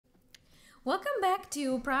Welcome back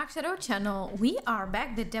to Prague channel. We are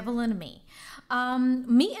back, the devil in me.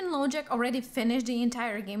 Me and LoJak already finished the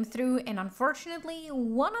entire game through, and unfortunately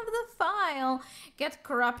one of the file get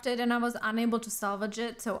corrupted and I was unable to salvage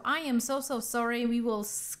it. So I am so sorry. We will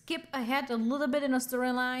skip ahead a little bit in the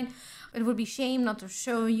storyline. It would be shame not to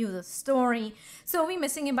show you the story. So we're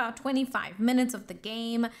missing about 25 minutes of the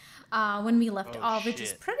game when we left off, which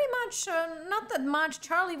is pretty much not that much.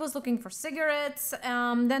 Charlie was looking for cigarettes.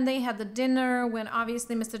 Then they had the dinner when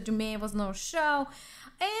obviously Mr. Dumais was no show.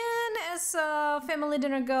 And as family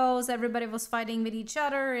dinner goes, everybody was fighting with each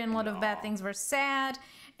other and a lot of bad things were said.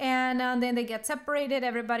 And then they get separated,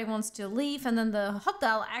 everybody wants to leave, and then the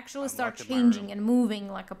hotel actually starts changing and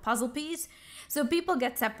moving like a puzzle piece. So people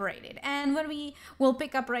get separated. And when we will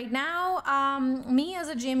pick up right now, me as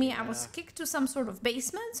a Jimmy, I was kicked to some sort of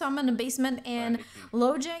basement. So I'm in the basement and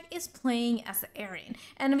LoJak is playing as Aaron.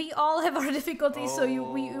 And we all have our difficulties, so we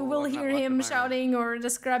will hear him shouting or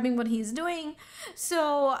describing what he's doing.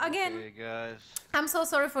 So again, I'm so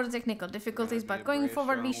sorry for the technical difficulties, but going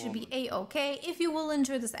forward we should be a-okay. If you will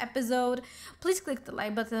enjoy this episode, please click the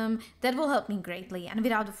like button. That will help me greatly. And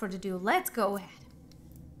without further ado, let's go ahead.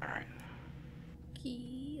 Alright.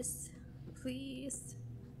 Keys, please.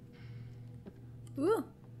 Ooh.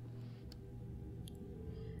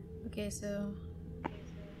 Okay, so...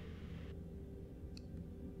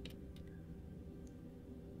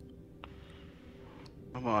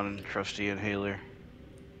 Come on, trusty inhaler.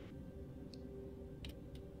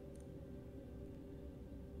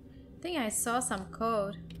 I think I saw some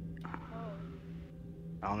code.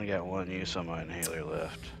 I only got one use on my inhaler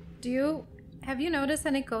left. Have you noticed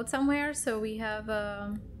any code somewhere? So we have,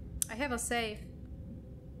 I have a safe.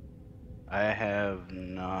 I have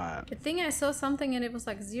not. I think I saw something and it was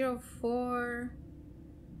like 045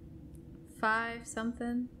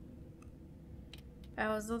 something. I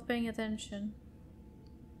was not paying attention.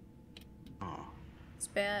 Oh. It's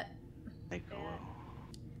bad. I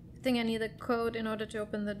think I need a code in order to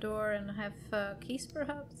open the door and have keys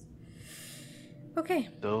perhaps. Okay.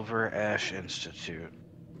 Silver Ash Institute.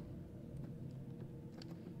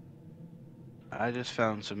 I just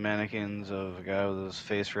found some mannequins of a guy with his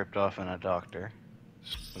face ripped off and a doctor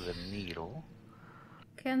with a needle.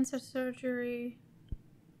 Cancer surgery.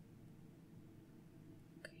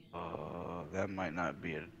 That might not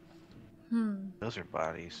be it. Those are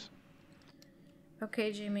bodies.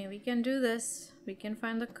 Okay, Jimmy, we can do this. We can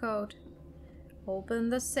find the code. Open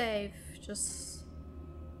the safe. Just...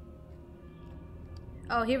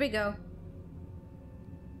 Oh, here we go.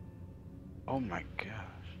 Oh my gosh.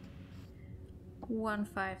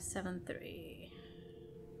 1573.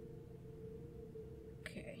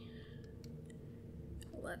 Okay.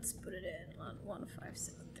 Let's put it in on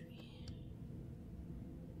 1573.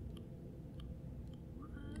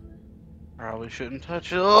 Probably shouldn't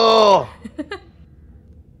touch it. Oh!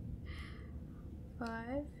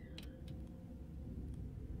 5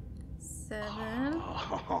 7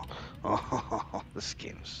 Oh, this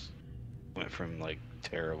game's went from like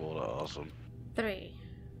terrible to awesome. 3.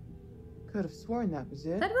 Could have sworn that was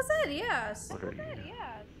it. That was it, yes. What are you?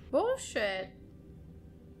 Bullshit.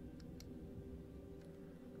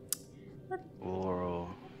 Laurel.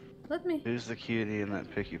 Let me. Who's the cutie in that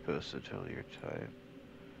pic you posted? Tell your type.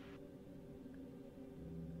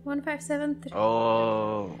 1573.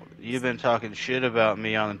 Oh, you've been talking shit about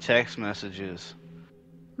me on the text messages.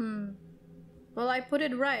 Well, I put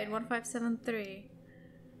it right. 1573.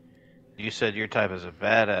 You said your type is a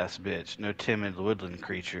badass bitch, no timid woodland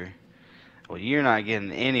creature. Well, you're not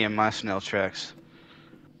getting any of my snail tracks.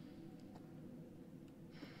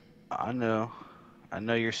 I know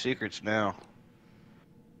your secrets now.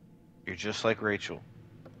 You're just like Rachel.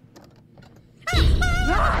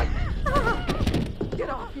 Get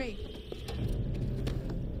off me!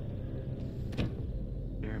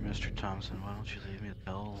 Dear Mr. Thompson, why don't you leave me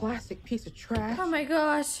alone? Plastic piece of trash. Oh my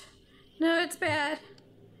gosh. No, it's bad.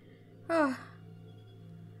 Oh.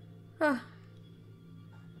 Oh.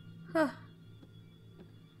 Oh.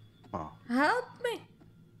 Oh. Help me.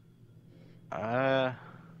 I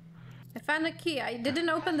found a key. I didn't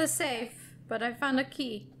open the safe, but I found a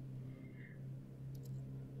key.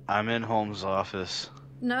 I'm in Holmes' office.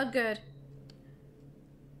 Not good.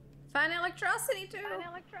 Find electricity too.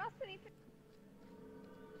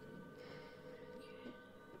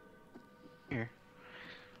 Here.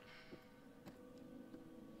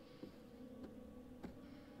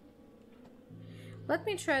 Let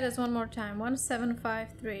me try this one more time.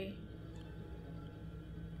 1753.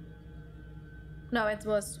 No, it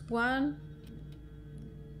was 1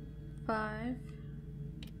 5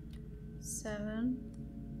 7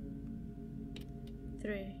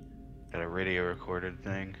 3. Got a radio recorded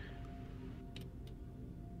thing.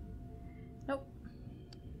 Nope.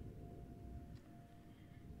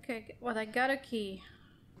 Okay, well, I got a key.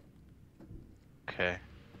 Okay.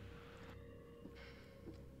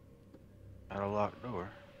 Got a locked door.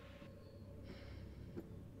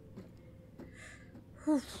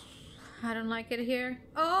 Whew. I don't like it here.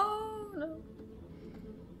 Oh, no.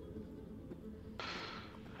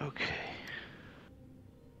 Okay.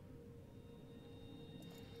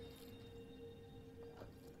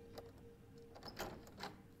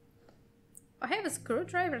 I have a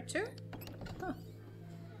screwdriver too? Huh.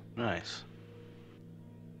 Nice.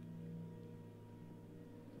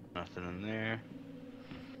 Nothing in there.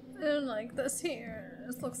 I don't like this here.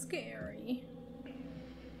 This looks scary.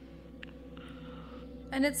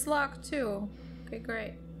 And it's locked too. Okay,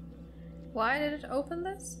 great. Why did it open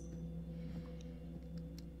this?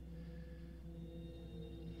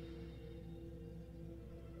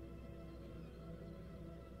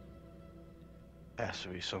 Has to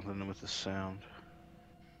be something with the sound.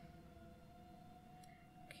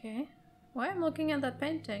 Okay. Why am I looking at that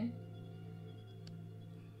painting?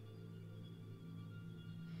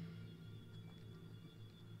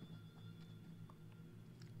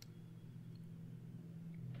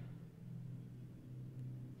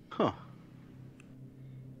 Huh.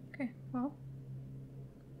 Okay, well.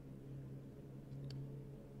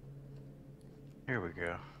 Here we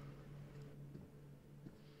go.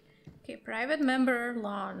 Okay, private member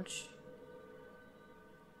launch.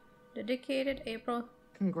 Dedicated April.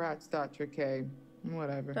 Congrats, Dr. K.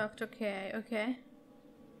 Whatever. Dr. K, okay.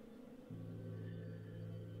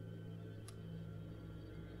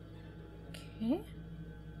 Okay.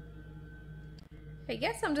 I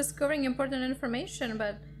guess I'm discovering important information,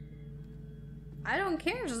 but I don't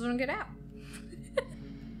care, just don't get out.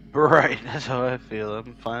 Right, that's how I feel.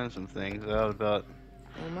 I'm finding some things out about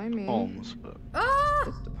Oh, my me. Holmes, but Ah!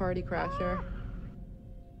 Just a party crasher.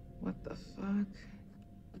 What the fuck?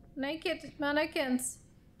 Naked mannequins.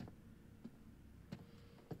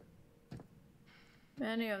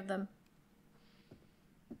 Many of them.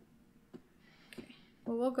 Okay.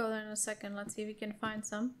 Well, we'll go there in a second. Let's see if we can find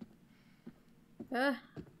some.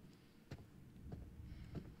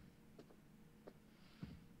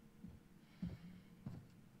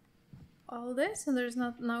 All this and there's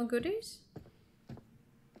no goodies?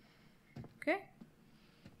 Okay.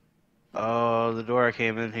 oh, the door I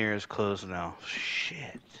came in here is closed now.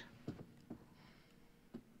 Shit.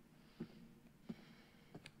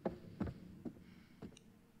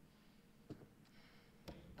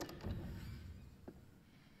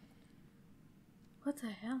 What the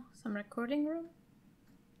hell? Some recording room?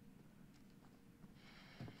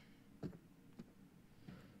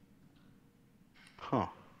 Huh.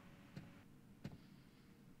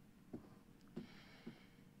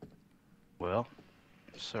 Well,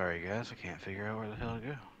 sorry guys, I can't figure out where the hell to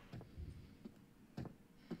go.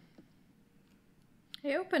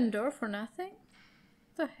 I opened door for nothing?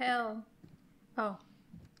 What the hell? Oh.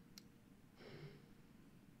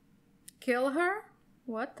 Kill her?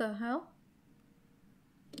 What the hell?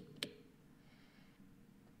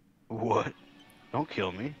 What? Don't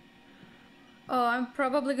kill me. Oh, I'm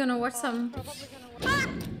probably gonna watch some... Ah!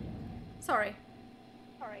 Sorry.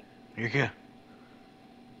 You're good.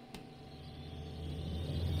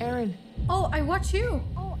 Aaron. Oh, I watch you.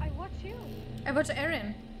 I watch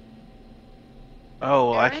Erin.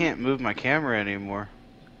 Oh, well, I Aaron? can't move my camera anymore.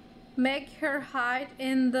 Make her hide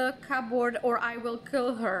in the cupboard or I will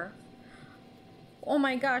kill her. Oh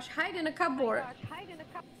my gosh, hide in a cupboard.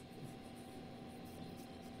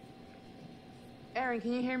 Aaron,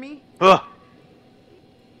 can you hear me? Ugh!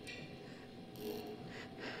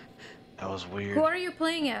 That was weird. Who are you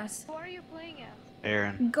playing as?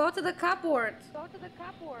 Aaron, Go to the cupboard.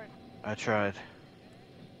 I tried.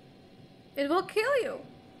 It will kill you.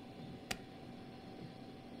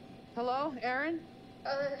 Hello, Aaron?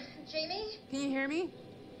 Jamie? Can you hear me?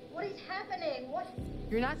 What is happening? What?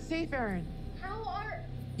 You're not safe, Aaron. How are...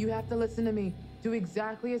 You have to listen to me. Do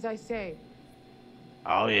exactly as I say.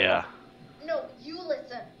 Oh, yeah. No, you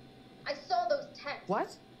listen. I saw those texts.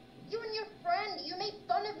 What? You and your friend, you made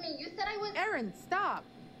fun of me. You said I was... Aaron, stop.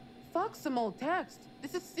 Fuck some old text.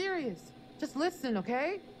 This is serious. Just listen,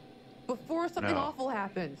 okay? Before something No. awful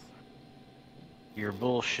happens. You're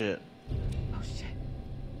bullshit. Oh, shit.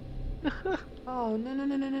 Oh,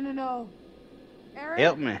 no. Aaron?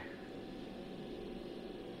 Help me.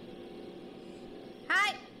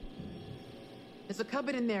 Hide. There's a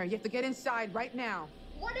cupboard in there. You have to get inside right now.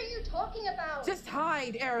 What are you talking about? Just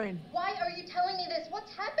hide, Aaron. Why are you telling me this?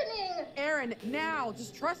 What's happening? Aaron, now.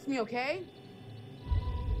 Just trust me, okay?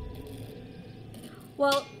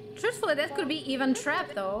 Well, Truthfully, that could be even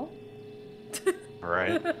trap though.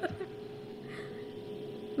 Right.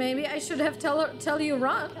 Maybe I should have tell you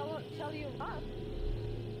run.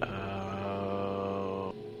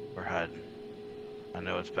 We're hiding. I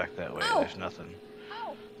know it's back that way. Ow. There's nothing.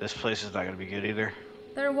 This place is not gonna be good either.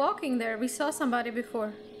 They're walking there. We saw somebody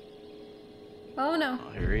before. Oh no.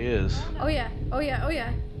 Oh, here he is. Oh yeah. Oh yeah. Oh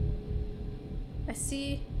yeah. I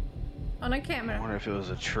see on a I camera. wonder if it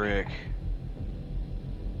was a trick.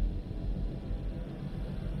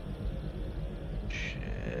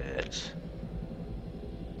 Shit.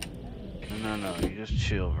 No, you just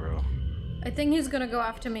chill, bro. I think he's gonna go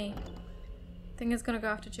after me. I think he's gonna go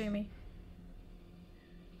after Jamie.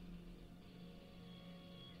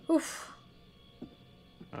 Oof.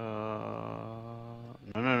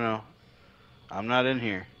 No. I'm not in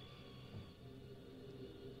here.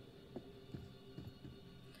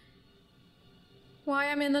 Why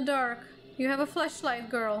I'm in the dark? You have a flashlight,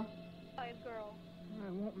 girl. It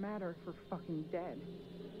won't matter if we're fucking dead.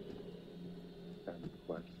 And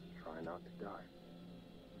let's try not to die.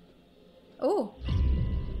 Oh.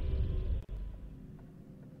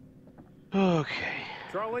 Okay.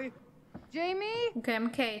 Charlie? Jamie? Okay, I'm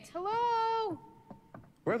Kate. Hello?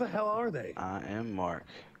 Where the hell are they? I am Mark.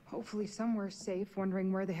 Hopefully somewhere safe,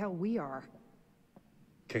 wondering where the hell we are.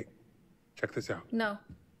 Kate, check this out. No.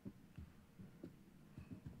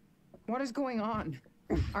 What is going on?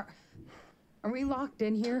 Are we locked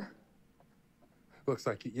in here? Looks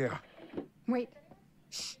like it, yeah. Wait,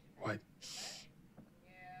 What?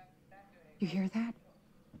 you hear that?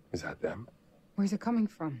 Is that them? Where's it coming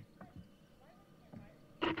from?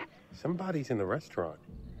 Somebody's in the restaurant.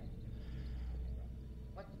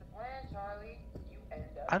 What's the plan, Charlie? You end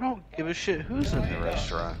up. I don't give a shit who's in the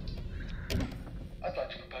restaurant. I'd like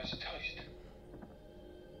to propose a toast.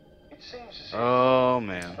 It seems as if Oh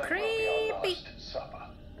man. this may well be our Creepy. last supper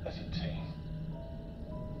as a team.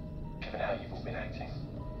 Given how you've all been acting.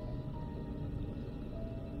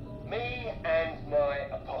 Me and my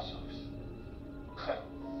apostles.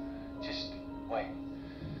 Just wait.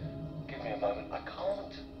 Give me a moment. I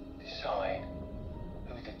can't decide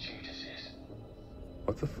who the Judas is.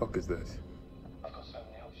 What the fuck is this? I've got so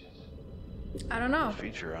many options. I don't know.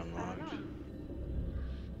 Feature unlocked.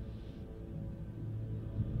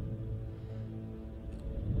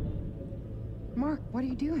 Mark, what are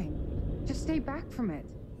you doing? Just stay back from it.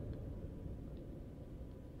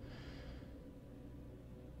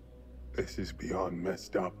 This is beyond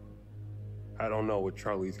messed up. I don't know what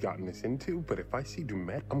Charlie's gotten us into, but if I see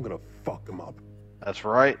Dumet, I'm gonna fuck him up. That's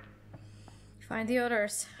right. Find the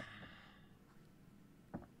others.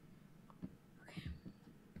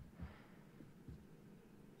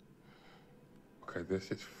 Okay,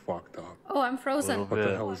 this is fucked up. Oh, I'm frozen. Little What the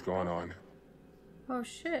bit. hell is going on? Oh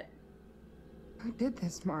shit. Who did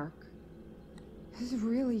this, Mark? This is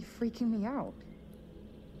really freaking me out.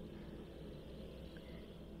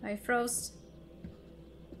 I froze.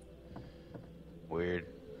 Weird.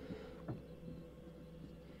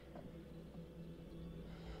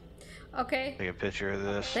 Okay. Take a picture of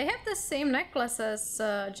this. They have the same necklace as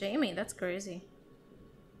Jamie. That's crazy.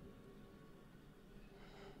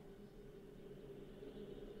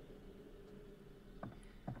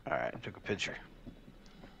 Alright, took a picture.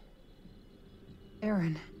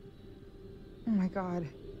 Aaron. Oh my god.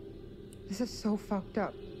 This is so fucked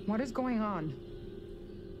up. What is going on?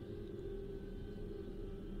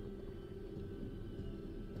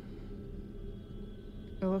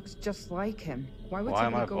 It looks just like him. Why would Why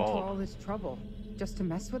am somebody I go bald? to all this trouble? Just to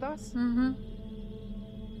mess with us? Mm-hmm.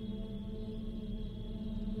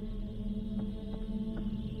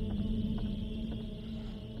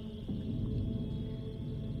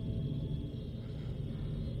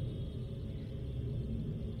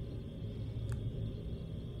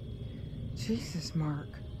 Jesus, Mark.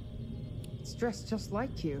 It's dressed just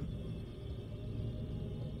like you.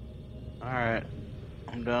 Alright.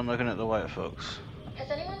 I'm done looking at the white folks. Has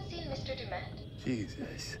anyone seen Mr. Dumet?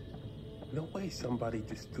 Jesus. No way somebody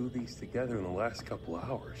just threw these together in the last couple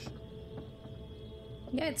hours.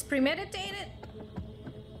 Yeah, it's premeditated.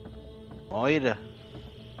 Oida.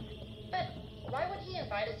 But why would he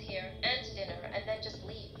invite us here and to dinner and then just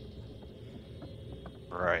leave?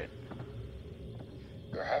 Right.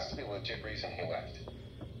 There has to be a legit reason he left.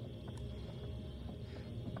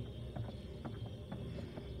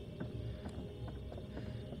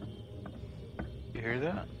 You hear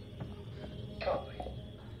that? Can't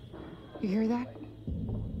be. You hear that?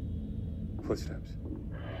 Footsteps.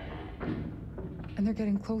 And they're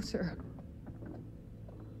getting closer.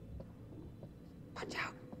 Watch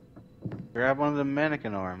out. Grab one of the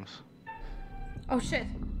mannequin arms. Oh shit.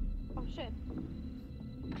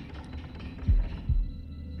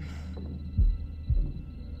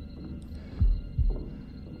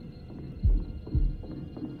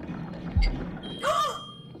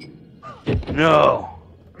 No.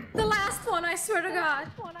 The last one, I swear to God.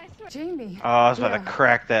 Jamie. Oh, I was about Yeah. to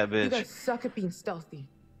crack that You bitch. guys suck at being stealthy.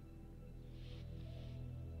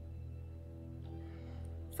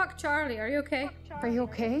 Fuck Charlie, are you okay? Are you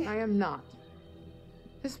okay? I am not.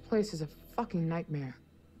 This place is a fucking nightmare.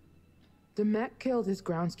 Demet killed his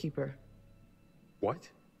groundskeeper What?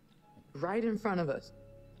 right in front of us.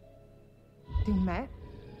 Dumet?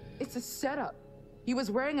 It's a setup. He was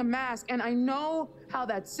wearing a mask, and I know how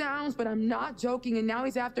that sounds, but I'm not joking, and now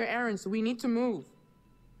he's after Aaron, so we need to move.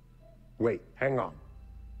 Wait, hang on.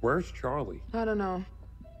 Where's Charlie? I don't know.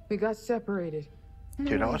 We got separated.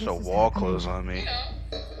 Dude, I watched a wall close on me. You know,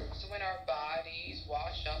 so when our bodies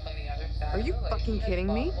wash up on the other side Are of you the lake, fucking there's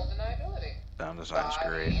kidding me? possible deniability. Sound design's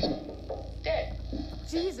great. Bodies dead.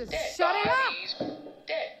 Jesus, Dead. shut it up! Bodies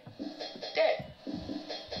dead. Dead.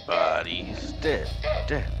 Bodies dead,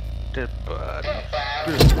 dead, dead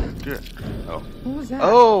bodies. Dead. Oh. What was that?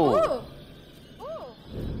 Oh! Oh!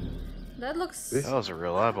 That looks... That was a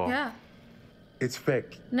real eyeball. Yeah. It's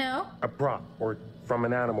fake. No? A prop, or from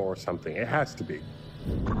an animal or something. It has to be.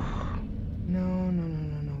 No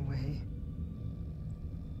way.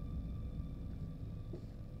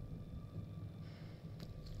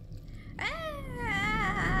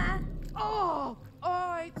 Ah! Oh,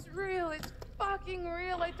 it's real. It's fucking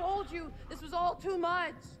real. I told you. This was all too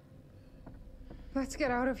much. Let's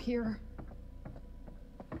get out of here.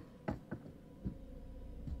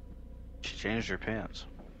 She changed her pants.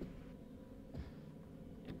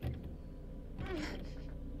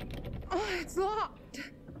 Oh, it's locked.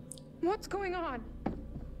 What's going on?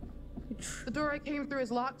 The door I came through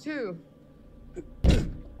is locked too.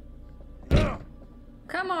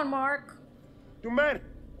 Come on, Mark. You mad?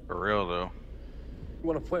 For real, though. You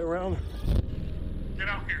want to play around? Get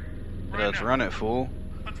out here. Let's run it, fool.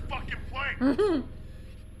 Let's fucking play.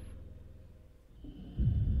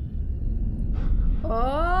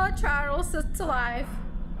 Oh, Charles is alive.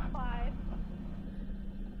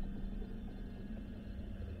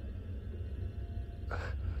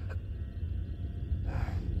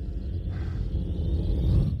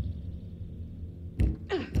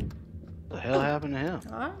 What the hell happened to him?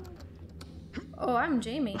 Oh, I'm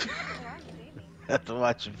Jamie. Have to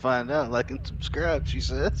watch and find out. Like and subscribe, she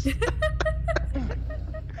says.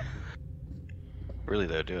 Really,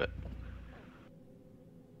 though, do it.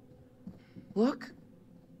 Look.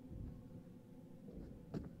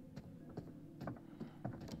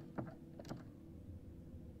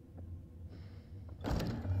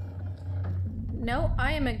 No,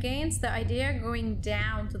 I am against the idea of going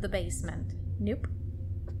down to the basement. Nope.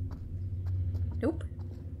 Nope.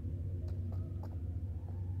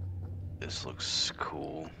 This looks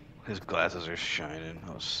cool. His glasses are shining.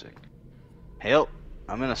 That was sick. Help!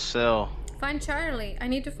 I'm in a cell. Find Charlie. I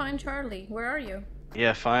need to find Charlie. Where are you?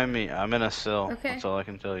 Yeah, find me. I'm in a cell. Okay. That's all I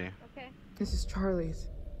can tell you. This is Charlie's.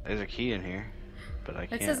 There's a key in here, but I It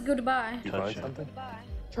can't says goodbye. You touch find it. something?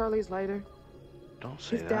 Charlie's lighter. Don't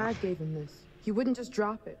say His that. dad gave him this. He wouldn't just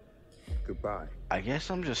drop it. Goodbye. I guess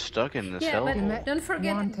I'm just stuck in this Yeah, but hellhole. don't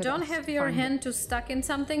forget, wanted don't us have to your find hand too stuck in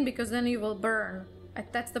something because then you will burn.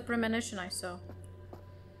 That's the premonition I saw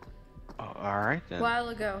Oh, alright a then. while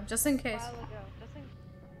ago, just in case.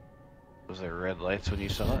 Was there red lights when you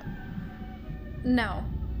saw it? No.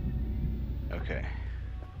 Okay.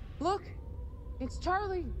 Look, it's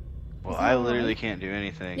Charlie. Well, Is he I alright? literally can't do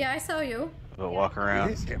anything Yeah, I saw you. but walk It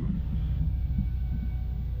around. is him.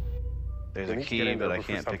 There's We a need to get key, in there but I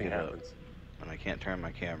before can't pick something it up. happens. And I can't turn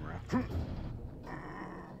my camera.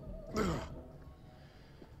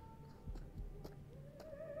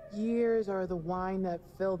 Years are the wine that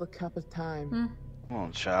fill the cup of time. Come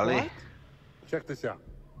on, Charlie. What? Check this out.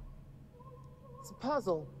 It's a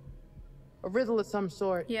puzzle. A riddle of some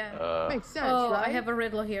sort. Yeah. Makes sense, Oh, right? I have a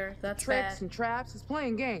riddle here. That's Tricks bad. and traps. He's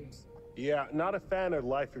playing games. Yeah, not a fan of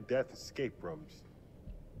life or death escape rooms.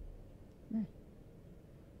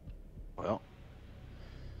 Well,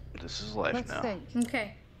 this is life Let's now. think.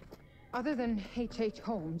 Okay. Other than H.H.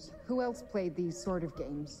 Holmes, who else played these sort of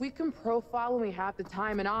games? We can profile when we have the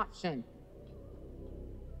time and option.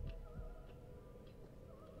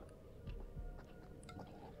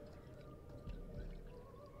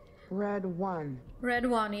 Red one. Red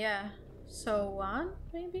one, yeah. So one,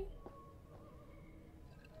 maybe?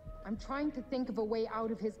 I'm trying to think of a way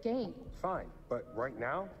out of his game. Fine, but right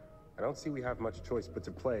now, I don't see we have much choice but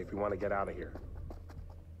to play if we want to get out of here.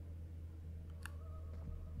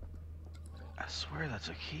 I swear that's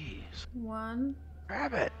a key. One.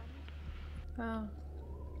 Grab it. Oh.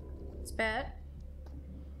 It's bad.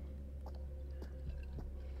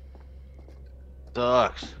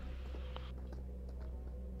 Sucks.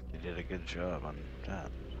 You did a good job on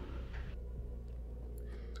that.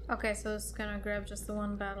 Okay, so it's gonna grab just the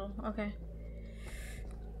one battle. Okay.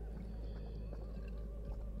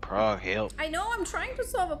 Prague, help. I know, I'm trying to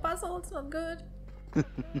solve a puzzle, it's not good.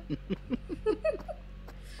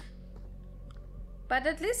 But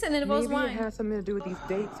at least it was Maybe wine. it has something to do with these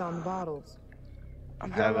dates on the bottles. I'm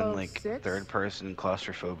Yellow having like 6? third-person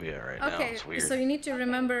claustrophobia right now. Okay, It's weird. so you need to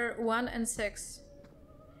remember 1 and 6.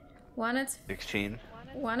 1 it's 16.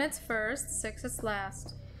 1 it's first, 6 is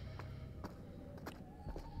last.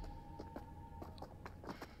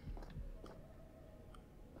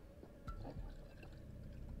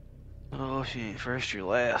 Oh, if you ain't first, you're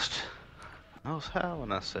last. I was high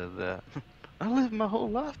when I said that. I lived my whole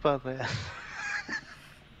life by that.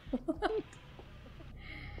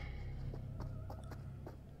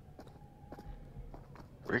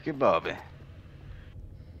 Ricky Bobby.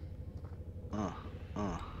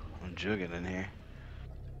 I'm jugging in here.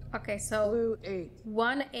 Okay, so Blue 8.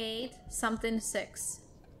 1 8 something 6.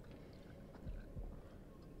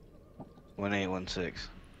 1816.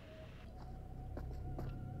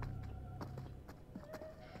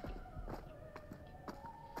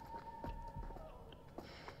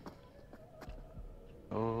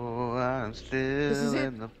 Oh, I'm still is it.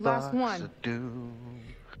 in the Last box one. of doom.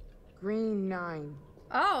 Green 9.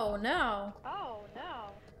 Oh no.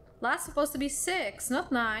 Last supposed to be 6,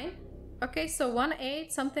 not 9. Okay, so 1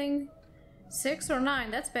 8 something 6 or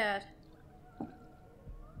 9. That's bad.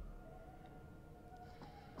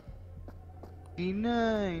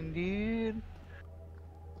 E9, dude.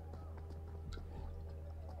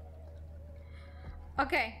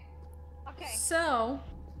 Okay. So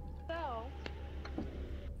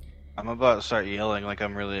I'm about to start yelling like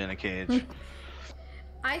I'm really in a cage.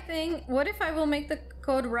 I think, what if I will make the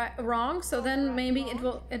code wrong? So then maybe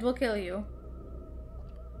it will kill you.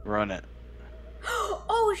 Run it.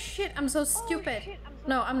 Oh shit! I'm so stupid.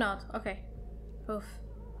 No, I'm not. Okay. Oof.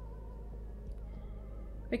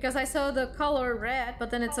 Because I saw the color red, but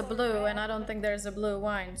then it's a blue, and I don't think there's a blue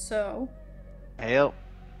wine. So Help.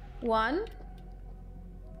 1.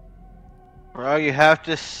 Bro, you have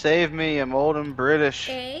to save me. I'm old and British.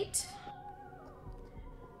 8.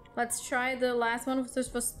 Let's try the last one, which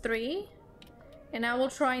was 3. And I will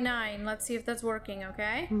try 9. Let's see if that's working,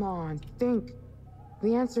 okay? Come on, think.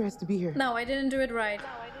 The answer has to be here. No, I didn't do it right.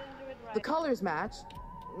 The colors match.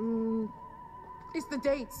 It's the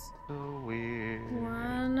dates. So weird.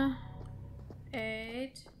 1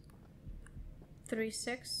 8 3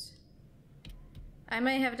 6. I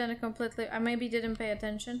may have done it completely. I maybe didn't pay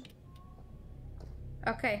attention.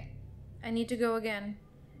 Okay, I need to go again.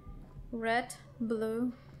 Red,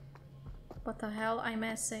 blue. What the hell I'm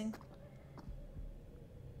missing?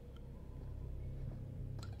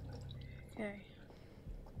 Okay.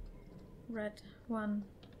 Red 1.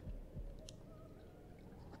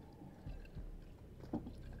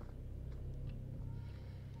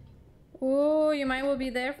 Oh, you might will be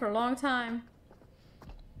there for a long time.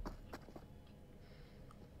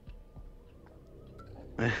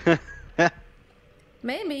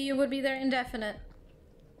 Maybe you would be there indefinite.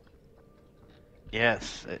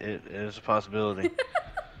 Yes, it is a possibility.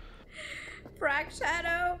 Prague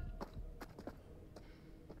Shadow.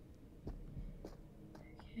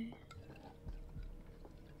 Okay.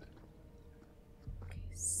 Okay,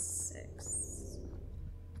 6.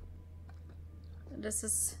 This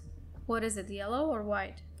is, what is it, yellow or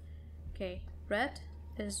white? Okay, red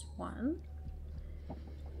is 1.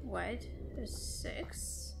 White is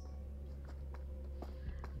 6.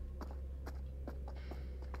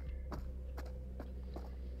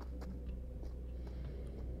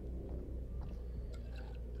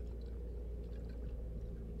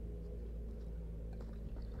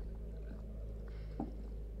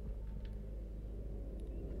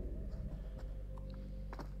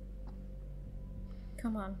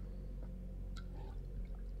 Come on.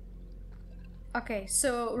 Okay,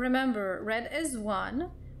 so remember, red is 1,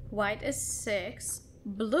 white is 6,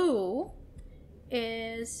 blue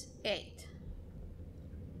is 8.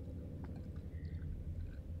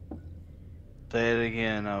 Say it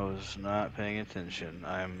again, I was not paying attention.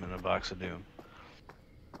 I'm in a box of doom.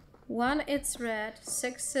 1 it's red,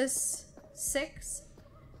 6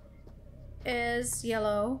 is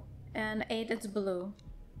yellow, and 8 it's blue.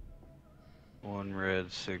 1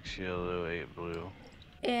 red, 6 yellow, 8 blue.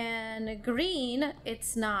 And green,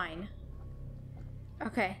 it's 9.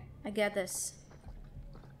 Okay, I get this.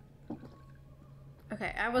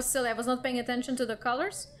 Okay, I was not paying attention to the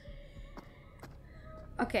colors.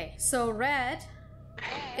 Okay, so red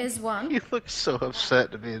is 1. You look so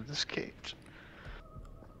upset to be in this cage.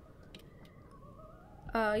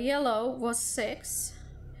 Yellow was 6.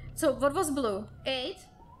 So what was blue? 8.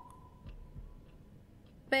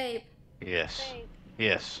 Babe. Yes.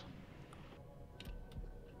 Yes.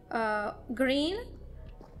 Green?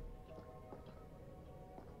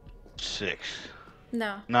 6.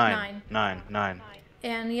 No. 9. 9. 9.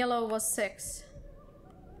 And yellow was 6.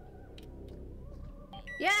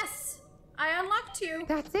 Yes! I unlocked you.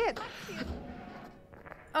 That's it.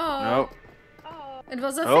 Oh. Nope. It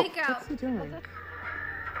was a Nope. fake out. What's he doing?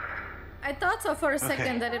 I thought so for a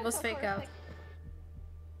second that it was fake out.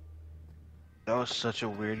 That was such a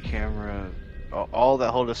weird camera. All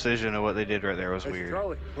that whole decision of what they did right there was Hey, weird.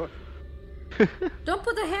 Charlie, look. Don't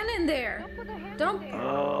put the hand in there. Don't.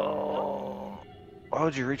 Oh. Why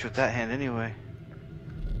would you reach with that hand anyway?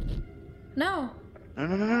 No. No,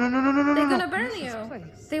 no, no, no, no, no, no, no, They're no. gonna burn you.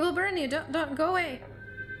 place? They will burn you. Don't go away.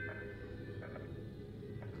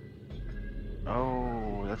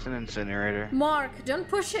 Oh, that's an incinerator. Mark, don't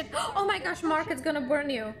push it. Oh my gosh, Mark, it's gonna burn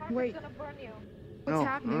you. Wait, what's No,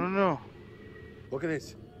 happening? no, no, no. Look at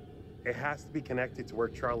this. It has to be connected to where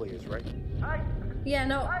Charlie is, right? Yeah,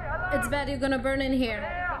 no, it's bad. You're gonna burn in here.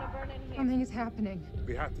 Something is happening.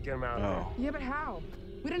 We have to get him out of No. Yeah, but how?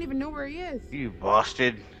 We don't even know where he is. You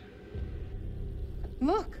busted.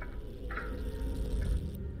 Look.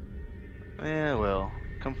 Yeah, well,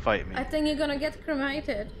 come fight me. I think you're gonna get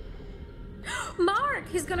cremated. Mark,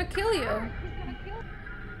 he's gonna kill you.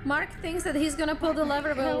 Mark thinks that he's gonna pull the lever,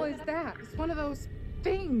 What the hell but is that? It's one of those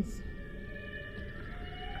things.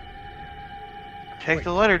 Take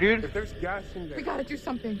the letter, dude. If there's gas in there. We gotta do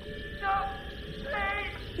something.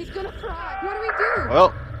 He's gonna fry. What do we do?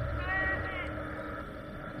 Well,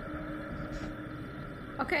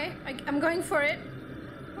 okay, I'm going for it.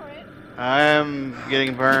 I am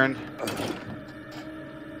getting burned.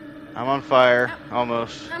 I'm on fire,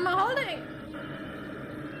 almost. I'm holding.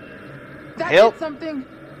 That Help. did something.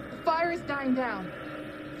 The fire is dying down.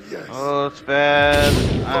 Yes. Oh, it's bad.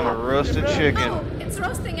 I'm a roasted Oh, chicken. it's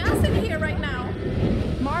roasting us in here right now.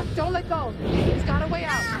 Mark, don't let go. He's got a way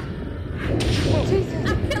out. Jesus.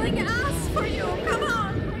 I'm killing us for you. Come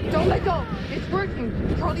on. Don't let go. It's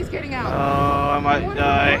working. Charlie's getting out. Oh, I might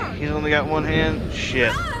die. He's only got one hand.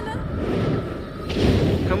 Shit. Run.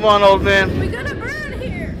 Come on, old man. We're gonna burn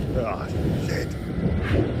here. Ah, shit.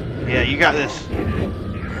 Yeah, you got this.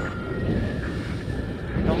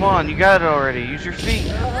 Come on, you got it already. Use your feet.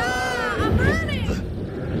 Ah, I'm burning.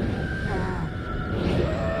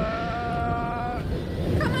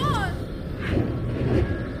 Come on.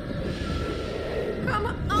 Come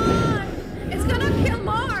on. It's gonna kill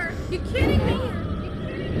Mark. You kidding me?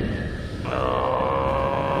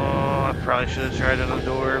 Oh, I probably should have tried on the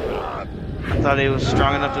door, but I thought he was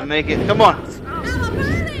strong enough to make it. Come on. I'm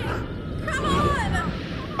burning. Come on.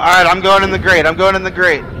 Alright, I'm going in the grate. I'm going in the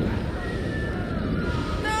grate.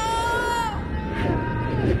 No.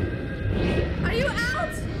 Are you out?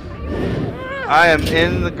 I am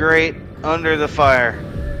in the grate under the fire.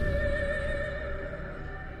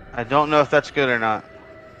 I don't know if that's good or not.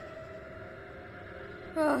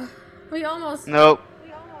 Oh, we almost Nope.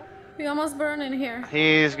 burn in here.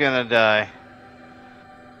 He's gonna die.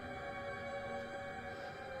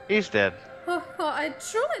 He's dead. Oh, I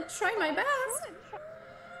truly tried my best.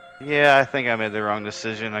 Yeah, I think I made the wrong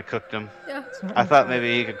decision. I cooked him. Yeah. I thought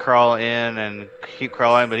maybe he could crawl in and keep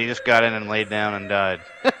crawling, but he just got in and laid down and died.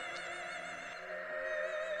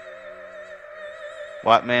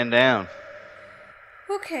 White man down.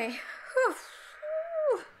 Okay.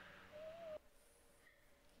 Whew.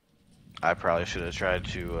 I probably should have tried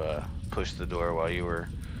to push the door while you were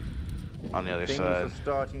on the other Things side. are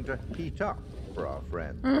starting to heat up for our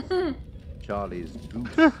friends. Charlie's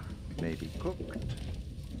goose may be cooked.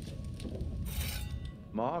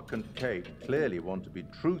 Mark and Kate clearly want to be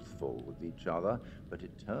truthful with each other, but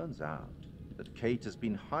it turns out that Kate has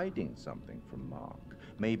been hiding something from Mark,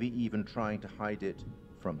 maybe even trying to hide it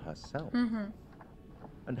from herself.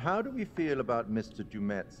 And how do we feel about Mr.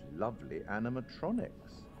 Dumet's lovely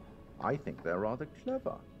animatronics? I think they're rather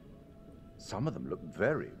clever. Some of them look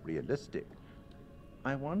very realistic.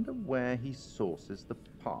 I wonder where he sources the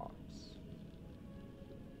parts.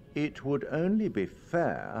 It would only be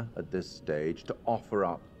fair at this stage to offer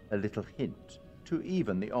up a little hint to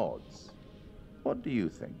even the odds. What do you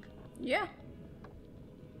think? Yeah.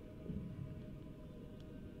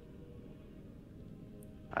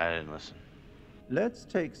 I didn't listen. Let's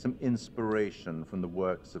take some inspiration from the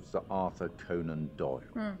works of Sir Arthur Conan Doyle.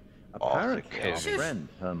 Apparently, our Conan. friend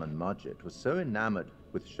Herman Mudgett was so enamored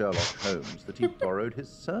with Sherlock Holmes that he borrowed his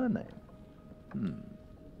surname.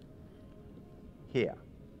 Here.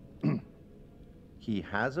 He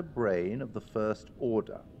has a brain of the first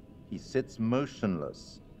order. He sits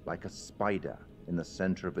motionless like a spider, in the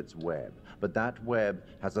center of its web, but that web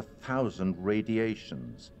has 1,000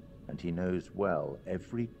 radiations, and he knows well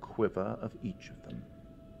every quiver of each of them.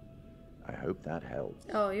 I hope that helps.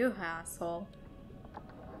 Oh, you asshole.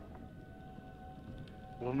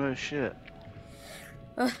 Well, no shit.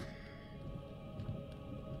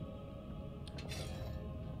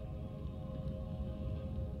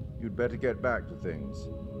 You'd better get back to things.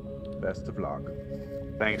 Best of luck.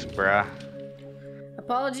 Thanks, brah.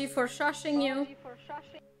 Apology for shushing you.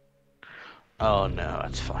 Oh no,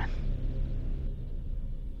 it's fine.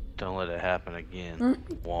 Don't let it happen again,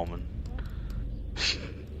 woman.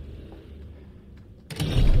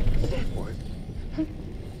 What?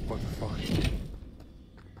 What the fuck?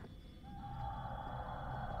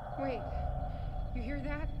 Wait, you hear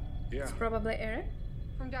that? Yeah. It's probably Eric.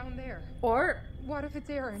 From down there. Or What if it's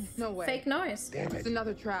Aaron? No way. fake noise. Damn It's it.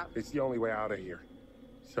 another trap. It's the only way out of here.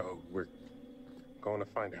 So we're going to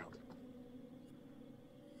find out.